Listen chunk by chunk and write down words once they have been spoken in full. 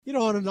You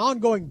know, on an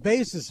ongoing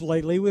basis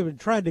lately, we've been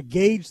trying to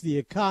gauge the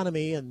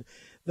economy and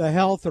the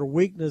health or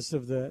weakness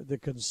of the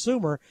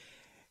consumer.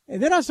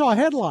 And then I saw a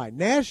headline,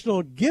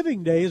 National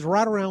Giving Day is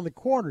right around the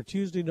corner,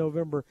 Tuesday,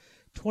 November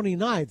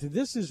 29th. And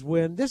this is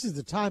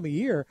the time of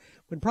year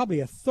when probably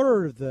a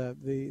third of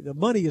the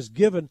money is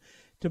given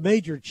to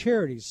major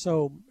charities.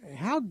 So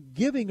how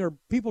giving are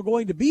people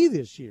going to be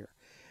this year?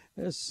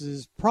 This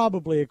is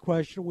probably a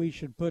question we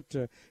should put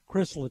to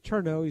Chris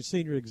Letourneau. He's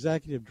Senior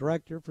Executive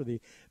Director for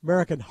the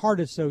American Heart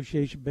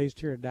Association based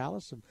here in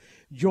Dallas and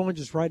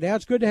joins us right now.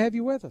 It's good to have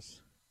you with us.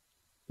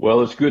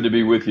 Well, it's good to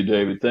be with you,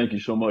 David. Thank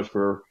you so much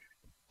for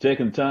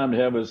taking the time to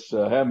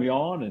have me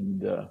on,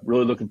 and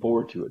really looking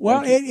forward to it.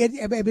 Well,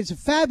 it's a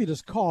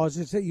fabulous cause.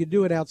 It's that you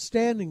do an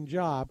outstanding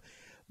job.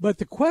 But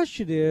the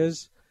question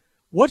is,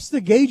 what's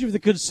the gauge of the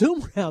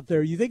consumer out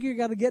there? You think you're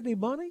going to get any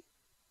money?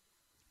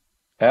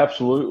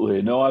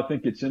 Absolutely. No, I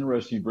think it's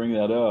interesting you bring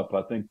that up.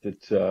 I think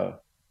that,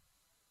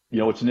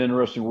 it's an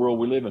interesting world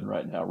we live in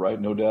right now,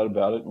 right? No doubt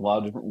about it in a lot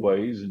of different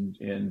ways.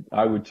 And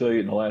I would tell you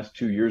in the last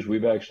 2 years,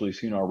 we've actually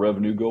seen our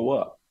revenue go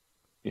up,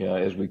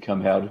 as we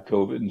come out of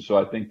COVID. And so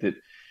I think that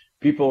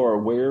people are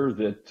aware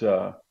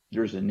that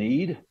there's a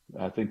need.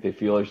 I think they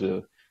feel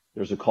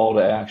there's a call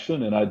to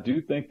action. And I do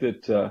think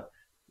that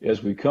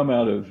as we come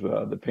out of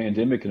the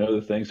pandemic and other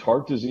things,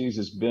 heart disease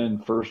has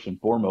been first and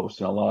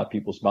foremost in a lot of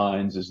people's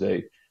minds as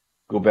they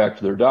go back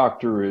to their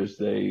doctor, as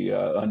they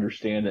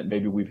understand that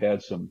maybe we've had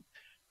some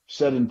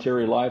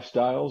sedentary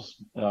lifestyles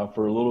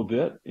for a little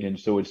bit. And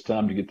so it's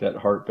time to get that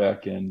heart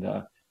back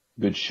in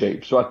good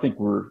shape. So I think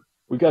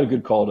we've got a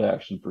good call to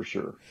action for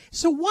sure.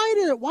 So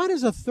why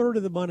does a third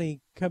of the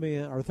money come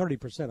in, or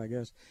 30%, I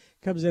guess,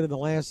 comes in the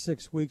last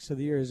 6 weeks of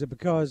the year? Is it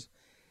because,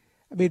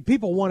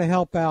 people want to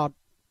help out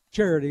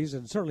charities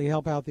and certainly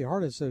help out the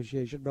Heart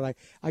Association, but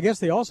I guess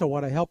they also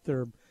want to help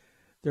their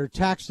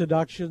tax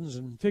deductions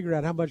and figure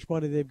out how much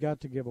money they've got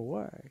to give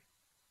away.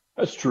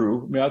 That's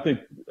true. I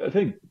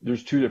think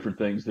there's two different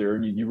things there,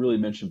 and you really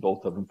mentioned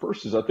both of them.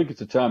 First is I think it's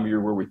a time of year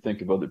where we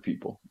think of other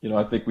people.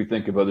 I think we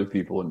think of other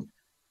people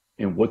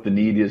and what the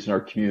need is in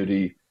our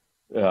community.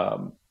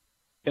 And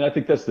I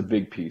think that's the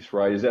big piece,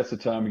 right? Is that's the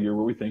time of year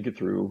where we think it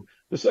through.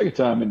 The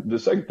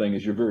second thing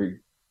is you're very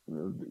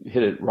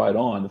hit it right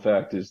on. The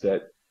fact is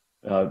that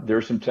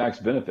there's some tax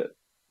benefit,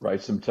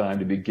 right? Some time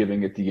to be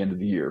giving at the end of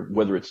the year,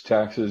 whether it's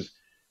taxes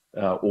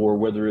or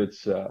whether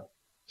it's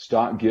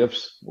stock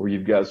gifts where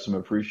you've got some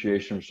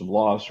appreciation or some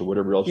loss or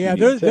whatever else. Yeah,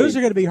 those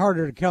are going to be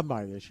harder to come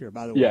by this year,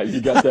 by the way. Yeah, you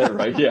got that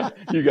right. Yeah,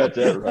 you got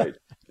that right.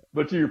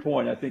 But to your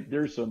point, I think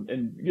there's some,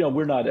 and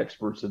we're not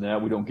experts in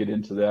that. We don't get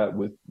into that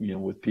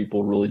with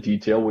people really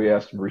detail. We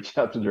ask them to reach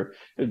out to their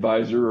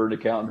advisor or an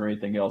accountant or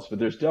anything else. But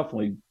there's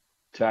definitely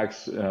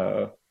tax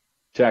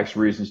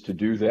reasons to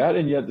do that,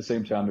 and yet at the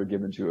same time they're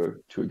given to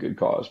a good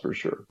cause for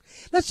sure.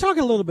 Let's talk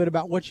a little bit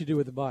about what you do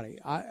with the money.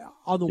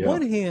 On the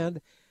one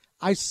hand,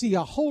 I see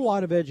a whole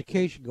lot of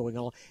education going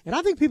on, and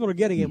I think people are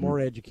getting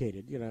more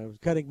educated,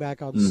 cutting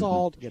back on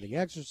salt, getting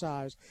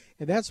exercise,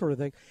 and that sort of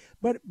thing.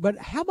 But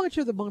how much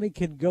of the money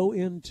can go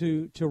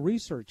into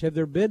research? Have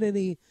there been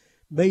any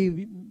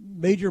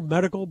major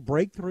medical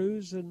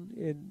breakthroughs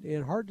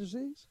in heart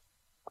disease?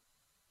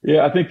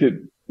 Yeah, I think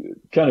that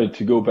kind of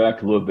to go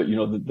back a little bit,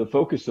 the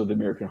focus of the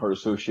American Heart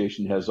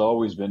Association has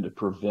always been to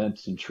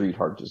prevent and treat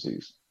heart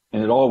disease,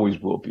 and it always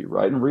will be,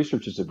 right? And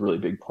research is a really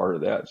big part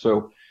of that.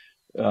 So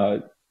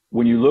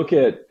when you look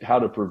at how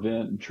to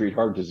prevent and treat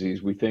heart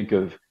disease, we think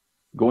of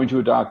going to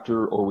a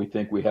doctor, or we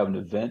think we have an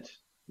event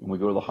and we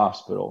go to the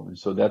hospital. And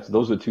so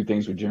those are the two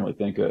things we generally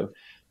think of.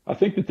 I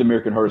think that the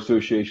American Heart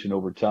Association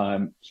over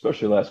time,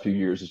 especially the last few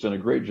years, has done a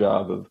great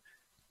job of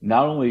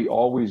not only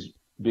always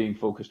being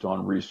focused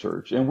on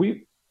research, and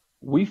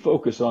we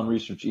focus on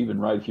research even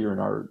right here in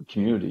our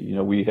community.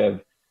 We have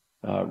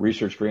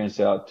research grants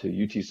out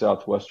to UT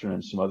Southwestern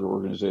and some other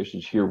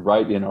organizations here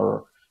right in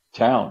our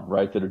town,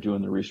 right, that are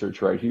doing the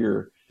research right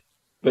here.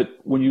 But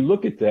when you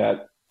look at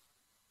that,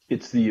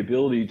 it's the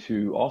ability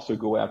to also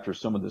go after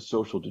some of the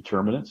social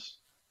determinants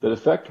that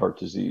affect heart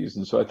disease.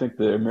 And so I think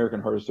the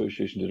American Heart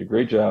Association did a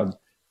great job,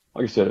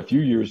 like I said, a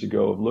few years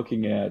ago, of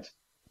looking at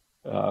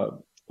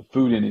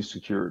food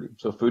insecurity.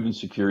 So food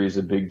insecurity is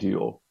a big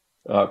deal.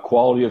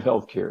 Quality of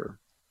health care,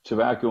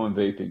 tobacco and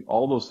vaping,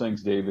 all those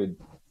things, David,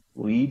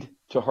 lead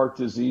to heart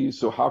disease.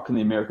 So how can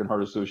the American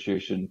Heart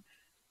Association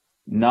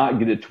not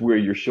get it to where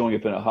you're showing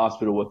up in a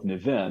hospital with an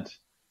event,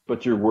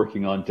 but you're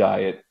working on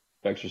diet,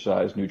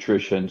 exercise,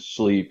 nutrition,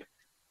 sleep,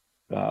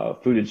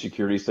 food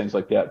insecurities, things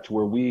like that, to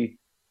where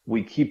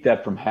we keep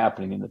that from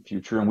happening in the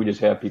future, and we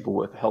just have people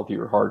with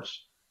healthier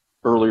hearts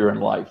earlier in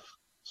life.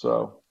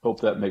 So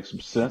hope that makes some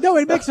sense. No,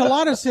 it makes a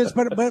lot of sense,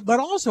 but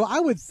also I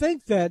would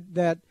think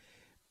that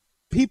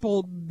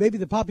people, maybe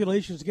the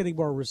population is getting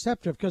more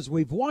receptive because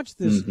we've watched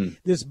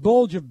this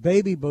bulge of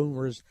baby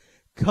boomers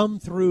come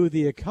through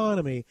the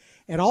economy,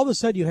 and all of a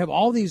sudden you have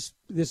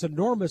this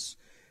enormous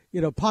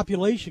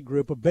population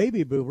group of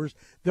baby boomers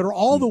that are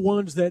all the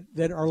ones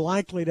that are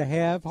likely to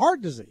have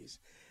heart disease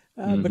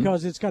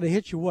because it's going to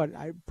hit you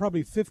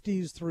probably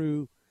 50s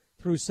through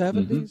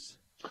 70s.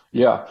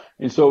 Yeah.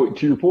 And so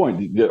to your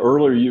point, the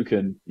earlier you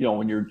can,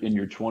 when you're in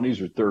your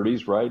 20s or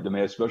 30s, right? I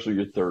mean, especially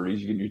your 30s,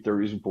 you get in your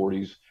 30s and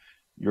 40s,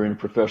 you're in a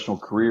professional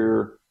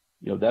career,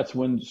 that's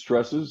when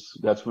stresses,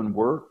 that's when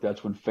work,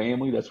 that's when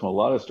family, that's when a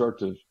lot of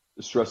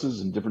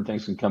stresses and different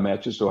things can come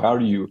at you. So how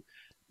do you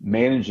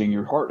managing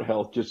your heart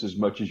health just as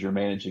much as you're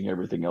managing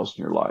everything else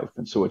in your life?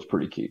 And so it's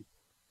pretty key.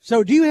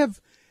 So do you have,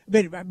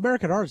 I mean,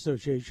 American Heart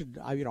Association,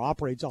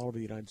 operates all over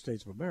the United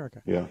States of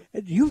America. Yeah.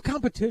 Do you have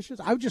competitions?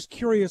 I'm just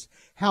curious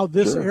how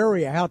this Sure.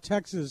 area, how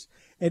Texas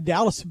and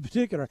Dallas in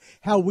particular,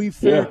 how we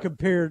fare Yeah.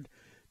 compared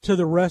to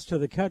the rest of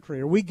the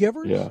country. Are we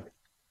givers? Yeah.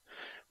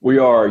 We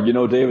are,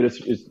 David,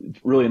 it's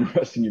really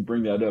interesting you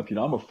bring that up.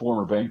 I'm a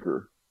former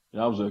banker,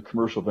 and I was a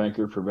commercial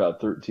banker for about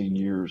 13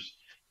 years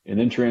and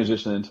then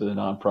transitioned into the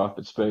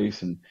nonprofit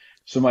space. And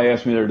somebody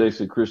asked me the other day,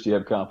 said, Chris, do you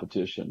have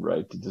competition,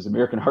 right? Does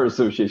American Heart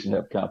Association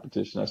have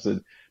competition? I said,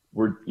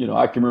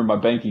 I can remember my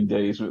banking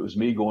days when it was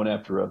me going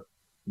after a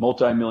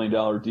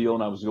multi-million-dollar deal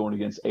and I was going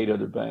against 8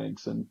 other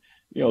banks. And,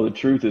 the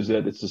truth is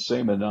that it's the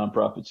same in the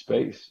nonprofit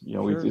space.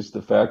 Sure. It's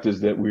the fact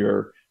is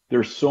that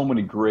there's so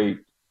many great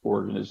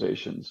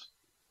organizations.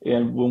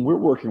 And when we're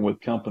working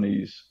with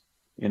companies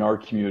in our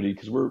community,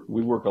 because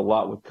we work a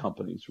lot with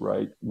companies,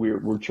 right?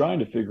 We're trying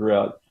to figure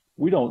out,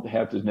 we don't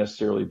have to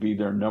necessarily be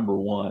their number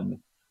one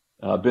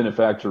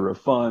benefactor of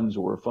funds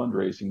or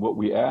fundraising. What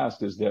we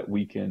ask is that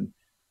we can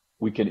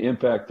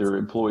impact their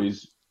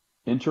employees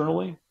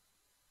internally,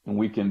 and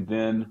we can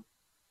then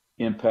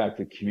impact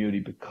the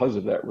community because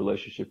of that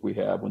relationship we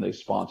have when they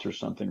sponsor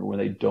something or when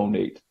they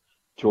donate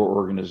to our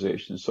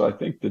organization. So I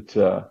think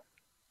that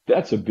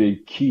that's a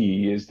big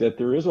key, is that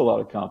there is a lot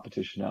of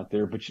competition out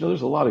there, but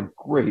there's a lot of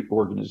great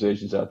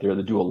organizations out there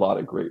that do a lot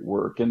of great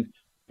work, and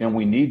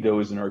we need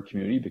those in our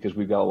community because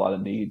we've got a lot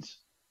of needs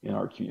in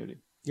our community.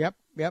 Yep,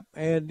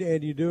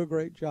 and you do a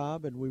great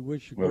job, and we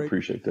wish you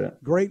Appreciate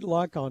that. Great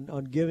luck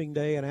on Giving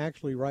Day, and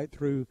actually right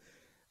through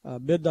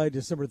midnight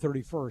December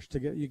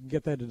 31st you can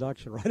get that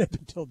deduction right up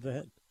until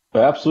then.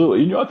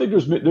 Absolutely. I think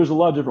there's a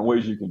lot of different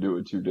ways you can do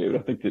it too, David.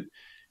 I think that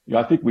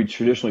I think we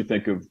traditionally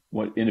think of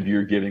what end of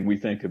year giving, we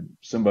think of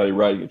somebody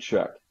writing a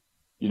check,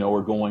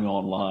 or going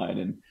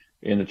online,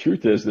 and the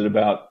truth is that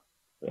about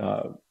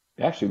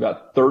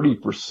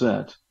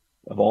 30%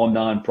 of all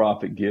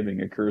nonprofit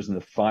giving occurs in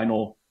the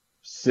final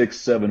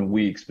 6-7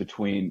 weeks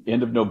between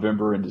end of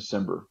November and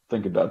December.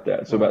 Think about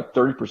that. So about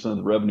 30% of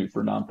the revenue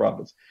for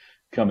nonprofits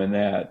come in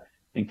that.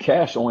 And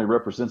cash only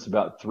represents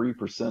about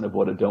 3% of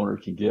what a donor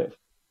can give.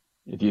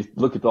 If you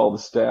look at all the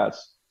stats,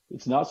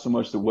 it's not so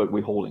much that what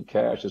we hold in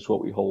cash, it's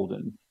what we hold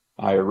in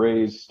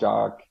IRAs,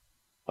 stock,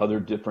 other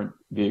different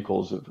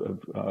vehicles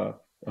of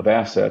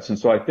assets. And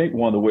so I think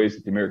one of the ways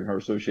that the American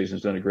Heart Association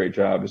has done a great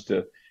job is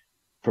to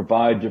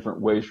provide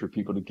different ways for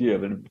people to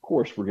give. And of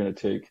course, we're going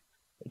to take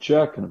a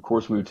check, and of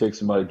course, we would take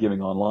somebody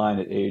giving online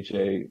at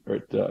AHA or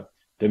at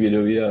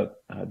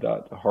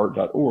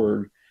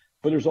www.heart.org.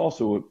 But there's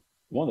also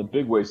one of the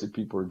big ways that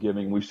people are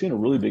giving. We've seen a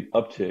really big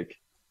uptick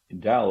in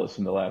Dallas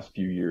in the last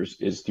few years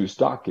is through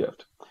stock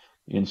gift.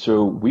 And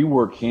so we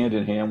work hand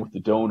in hand with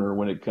the donor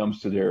when it comes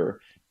to their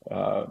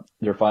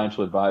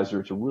financial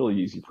advisor. It's a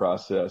really easy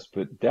process,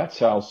 but that's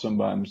how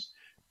sometimes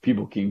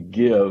people can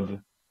give,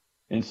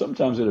 and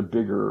sometimes at a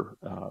bigger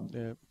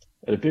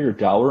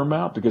dollar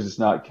amount, because it's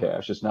not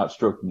cash, it's not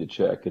stroking the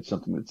check, it's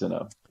something that's in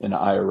an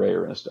IRA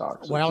or in a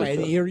stock. So well,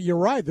 and you're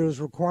right.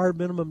 There's required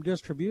minimum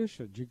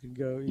distributions. You can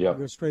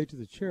go straight to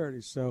the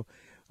charity. So,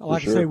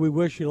 like I say, we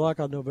wish you luck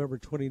on November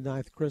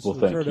 29th. Chris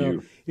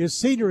Luzerto is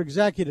Senior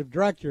Executive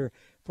Director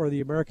for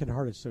the American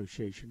Heart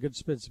Association. Good to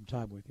spend some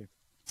time with you.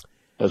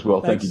 As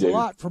well. Thank you, David. Thanks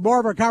a lot. For more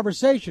of our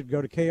conversation,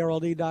 go to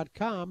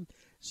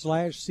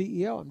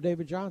krld.com/CEO. I'm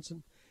David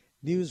Johnson,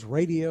 News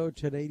Radio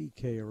 1080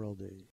 KRLD.